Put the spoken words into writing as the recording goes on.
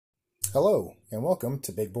Hello, and welcome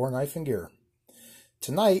to Big Bore Knife and Gear.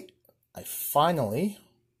 Tonight, I finally,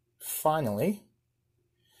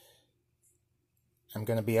 I'm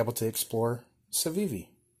going to be able to explore Civivi.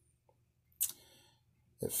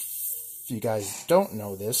 If you guys don't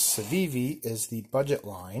know this, Civivi is the budget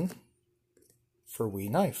line for Wee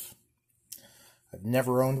knife. I've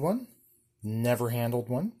never owned one, never handled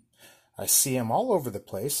one. I see them all over the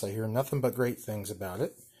place. I hear nothing but great things about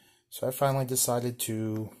it. So I finally decided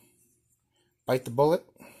to bite the bullet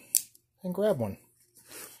and grab one.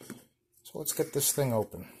 So let's get this thing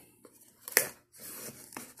open.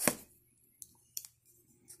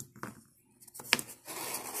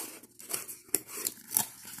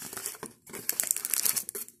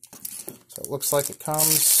 So it looks like it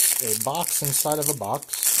comes a box inside of a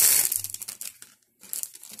box.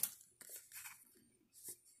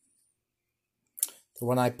 The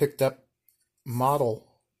one I picked up model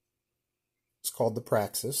is called the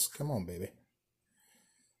Praxis. Come on, baby.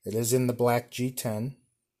 It is in the black G10.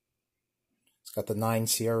 It's got the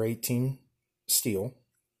 9CR18 steel,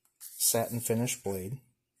 satin finish blade.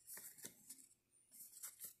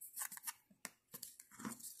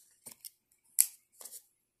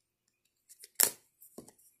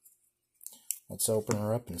 Let's open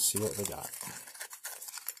her up and see what we got.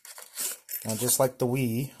 Now, just like the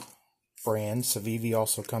Wii brand, Civivi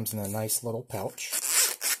also comes in a nice little pouch.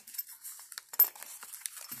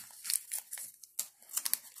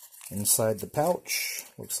 Inside the pouch,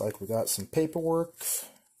 looks like we got some paperwork,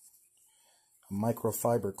 a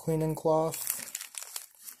microfiber cleaning cloth,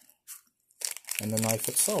 and the knife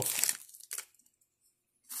itself.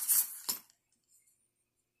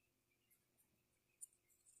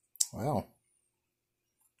 Wow,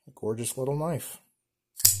 a gorgeous little knife.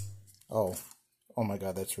 Oh my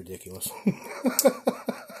God, that's ridiculous.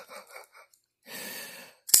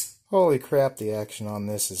 Holy crap, the action on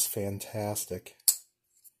this is fantastic.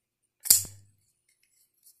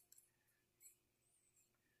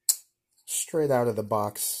 Straight out of the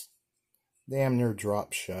box, damn near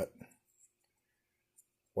drop shut.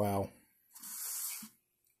 Wow.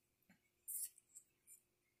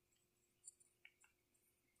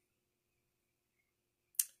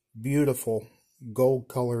 Beautiful gold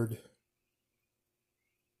colored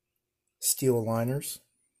steel liners.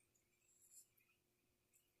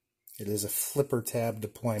 It is a flipper tab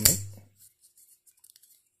deployment.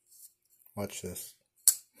 Watch this.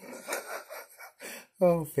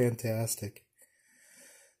 Oh, fantastic.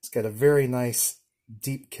 It's got a very nice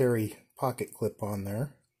deep carry pocket clip on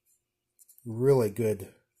there. Really good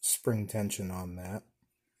spring tension on that.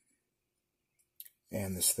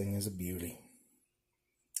 And this thing is a beauty.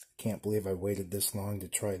 Can't believe I waited this long to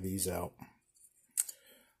try these out.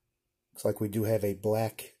 Looks like we do have a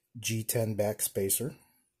black G10 backspacer.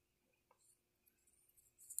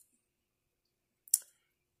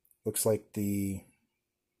 Looks like the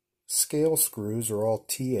scale screws are all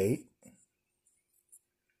T8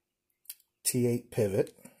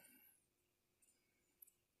 pivot.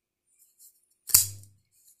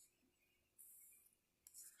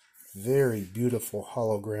 Very beautiful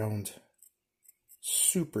hollow ground,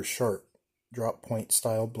 super sharp drop point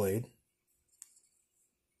style blade.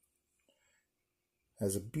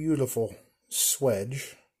 Has a beautiful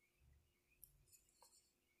swedge.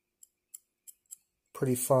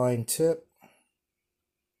 Pretty fine tip.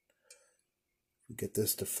 Get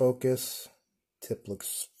this to focus. Tip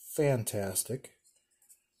looks fantastic.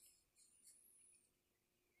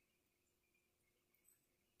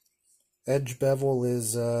 Edge bevel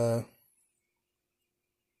is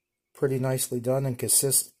pretty nicely done and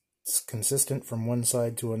consistent from one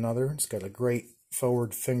side to another. It's got a great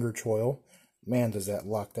forward finger choil. Man, does that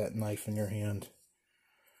lock that knife in your hand.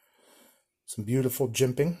 Some beautiful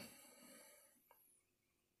jimping.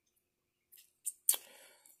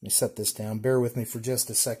 Let me set this down. Bear with me for just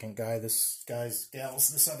a second, gals.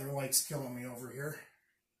 This other light's killing me over here.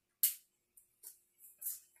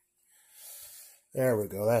 There we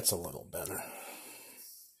go. That's a little better.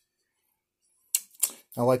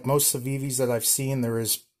 Now, like most Civivis that I've seen, there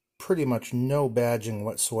is pretty much no badging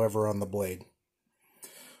whatsoever on the blade,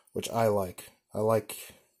 which I like. I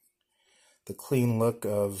like the clean look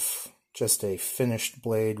of just a finished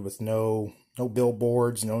blade with no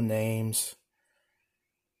billboards, no names.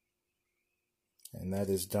 And that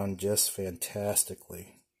is done just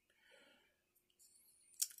fantastically.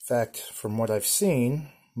 In fact, from what I've seen,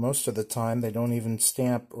 most of the time they don't even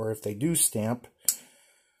stamp, or if they do stamp,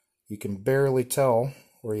 you can barely tell,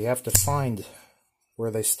 or you have to find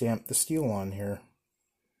where they stamp the steel on here.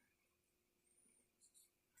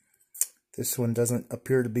 This one doesn't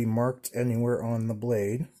appear to be marked anywhere on the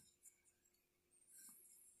blade.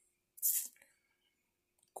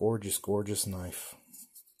 Gorgeous, gorgeous knife.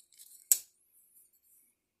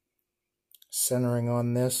 Centering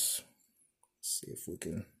on this, let's see if we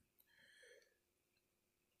can,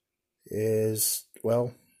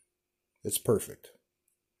 well, it's perfect.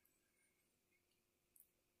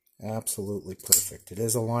 Absolutely perfect. It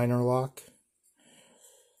is a liner lock.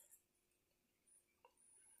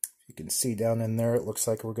 You can see down in there, it looks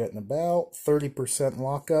like we're getting about 30%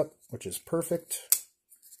 lockup, which is perfect.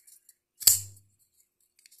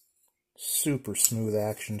 Super smooth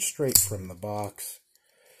action, straight from the box.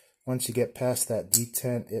 Once you get past that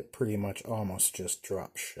detent, it pretty much almost just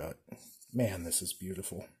drops shut. Man, this is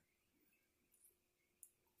beautiful.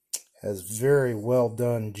 Has very well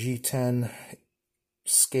done G10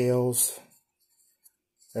 scales.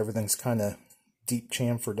 Everything's kind of deep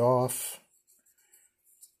chamfered off.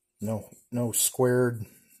 No squared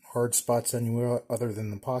hard spots anywhere other than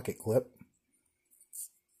the pocket clip.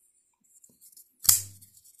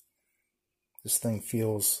 This thing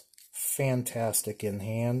feels fantastic in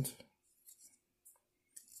hand.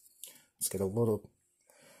 Let's get a little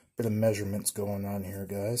bit of measurements going on here,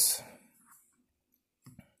 guys.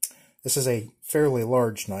 This is a fairly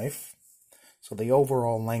large knife, so the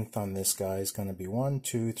overall length on this guy is going to be 1,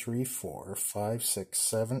 2, 3, 4, 5, 6,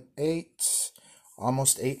 7, 8,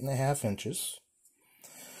 almost 8.5 inches.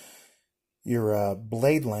 Your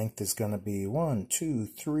blade length is going to be 1, 2,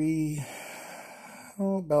 3,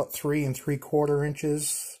 about 3 3/4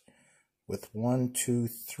 inches, with 1, 2,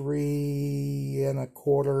 3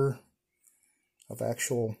 1/4 of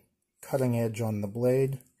actual cutting edge on the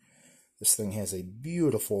blade. This thing has a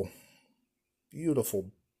beautiful,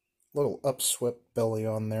 beautiful little upswept belly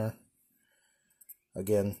on there.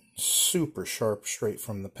 Again, super sharp, straight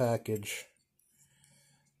from the package.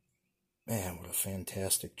 Man, what a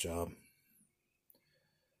fantastic job.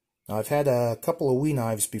 Now, I've had a couple of Wii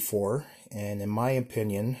knives before, and in my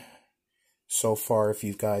opinion, so far, if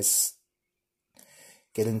you guys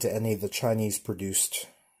get into any of the Chinese-produced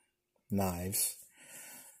knives,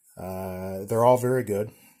 they're all very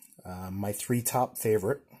good. My 3 top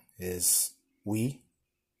favorite is Wii,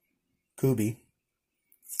 Kubi,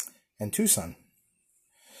 and Tucson.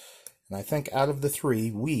 And I think out of the 3,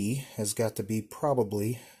 Wii has got to be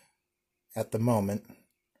probably, at the moment,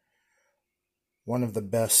 one of the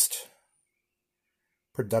best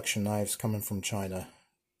production knives coming from China.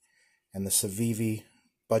 And the Civivi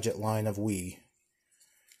budget line of Wii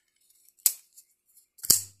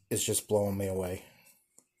is just blowing me away.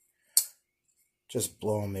 Just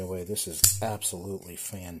blowing me away. This is absolutely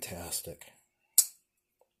fantastic.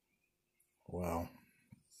 Wow.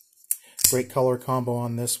 Great color combo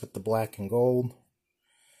on this with the black and gold.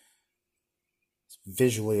 It's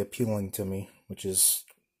visually appealing to me, which is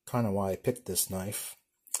kind of why I picked this knife.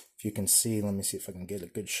 If you can see, let me see if I can get a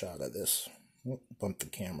good shot of this. Bump the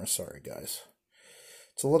camera, sorry guys.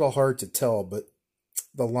 It's a little hard to tell, but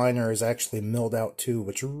the liner is actually milled out too,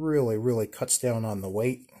 which really, really cuts down on the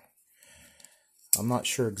weight. I'm not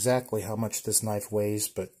sure exactly how much this knife weighs,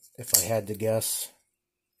 but if I had to guess,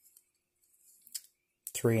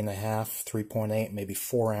 3.5, 3.8, maybe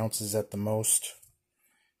 4 ounces at the most.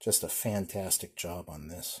 Just a fantastic job on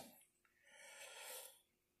this.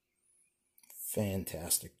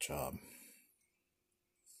 Fantastic job.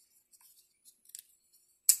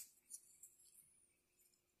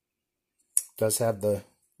 Does have the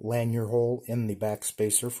lanyard hole in the back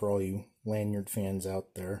spacer for all you lanyard fans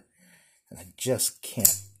out there. And I just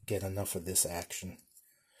can't get enough of this action.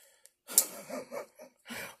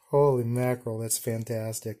 Holy mackerel, that's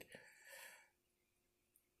fantastic.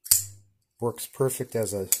 Works perfect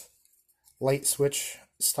as a light switch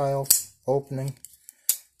style opening.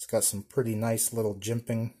 It's got some pretty nice little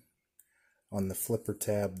jimping on the flipper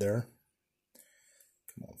tab there.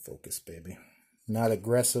 Come on, focus, baby. Not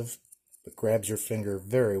aggressive, but grabs your finger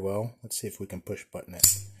very well. Let's see if we can push button it.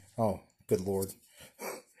 Oh, good lord.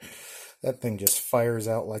 That thing just fires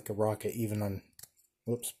out like a rocket even on,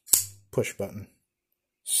 whoops, push button.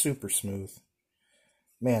 Super smooth.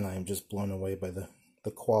 Man, I am just blown away by the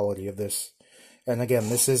quality of this. And again,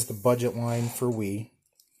 this is the budget line for Wii.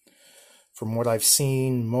 From what I've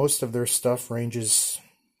seen, most of their stuff ranges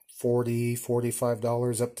 $40,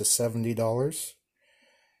 $45 up to $70.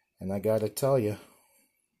 And I gotta tell you,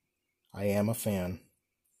 I am a fan.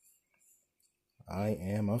 I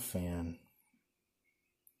am a fan.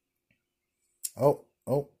 Oh,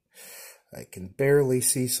 I can barely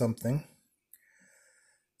see something.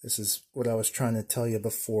 This is what I was trying to tell you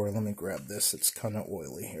before. Let me grab this. It's kind of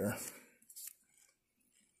oily here.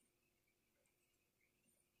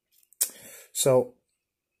 So,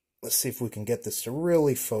 let's see if we can get this to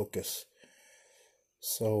really focus.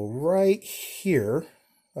 So, right here,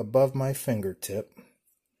 above my fingertip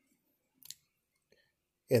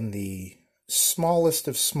in the smallest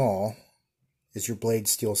of small is your blade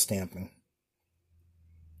steel stamping.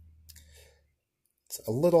 It's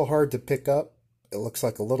a little hard to pick up. It looks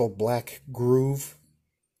like a little black groove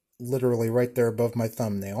literally right there above my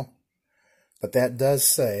thumbnail. But that does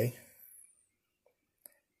say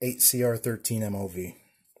 8CR13 MOV.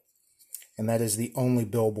 And that is the only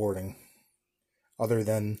billboarding other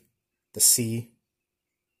than the C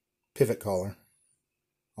pivot collar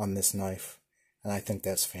on this knife. And I think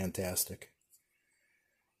that's fantastic.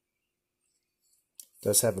 It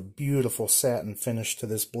does have a beautiful satin finish to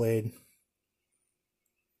this blade.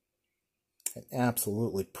 An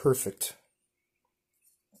absolutely perfect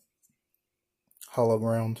hollow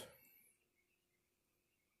ground.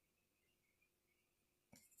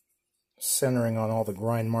 Centering on all the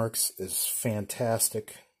grind marks is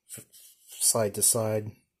fantastic. Side to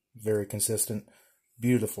side, very consistent.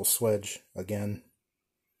 Beautiful swedge again.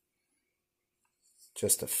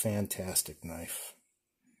 Just a fantastic knife.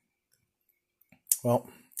 Well,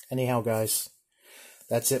 anyhow, guys,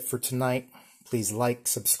 that's it for tonight. Please like,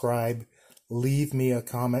 subscribe, leave me a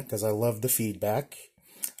comment because I love the feedback.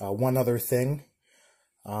 One other thing.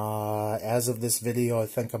 As of this video, I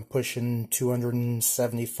think I'm pushing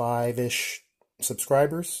 275-ish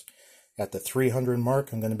subscribers. At the 300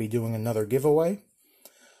 mark, I'm going to be doing another giveaway.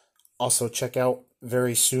 Also, check out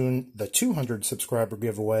very soon the 200 subscriber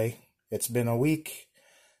giveaway. It's been a week.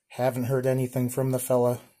 Haven't heard anything from the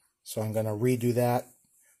fella, so I'm going to redo that.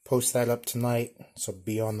 Post that up tonight, so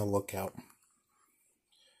be on the lookout.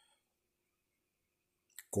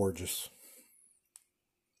 Gorgeous.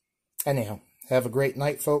 Anyhow, have a great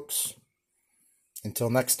night, folks. Until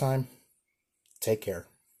next time, take care.